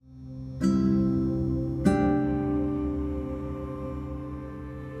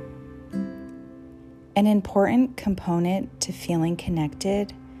An important component to feeling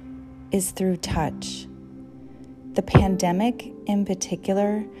connected is through touch. The pandemic, in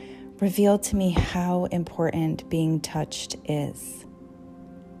particular, revealed to me how important being touched is.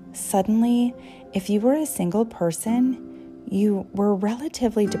 Suddenly, if you were a single person, you were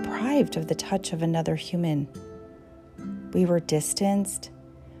relatively deprived of the touch of another human. We were distanced.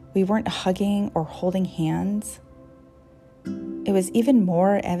 We weren't hugging or holding hands. It was even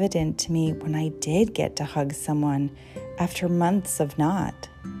more evident to me when I did get to hug someone after months of not.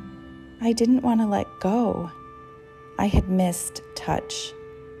 I didn't want to let go. I had missed touch.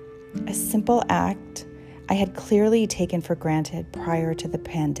 A simple act I had clearly taken for granted prior to the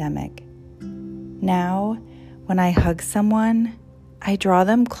pandemic. Now, when I hug someone, I draw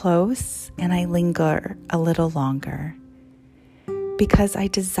them close and I linger a little longer. Because I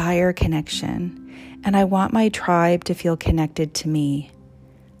desire connection and I want my tribe to feel connected to me.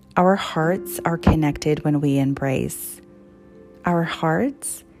 Our hearts are connected when we embrace. Our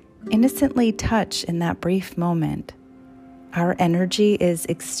hearts innocently touch in that brief moment. Our energy is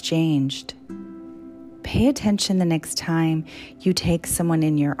exchanged. Pay attention the next time you take someone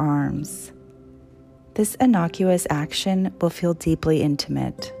in your arms. This innocuous action will feel deeply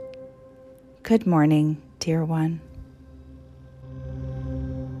intimate. Good morning, dear one.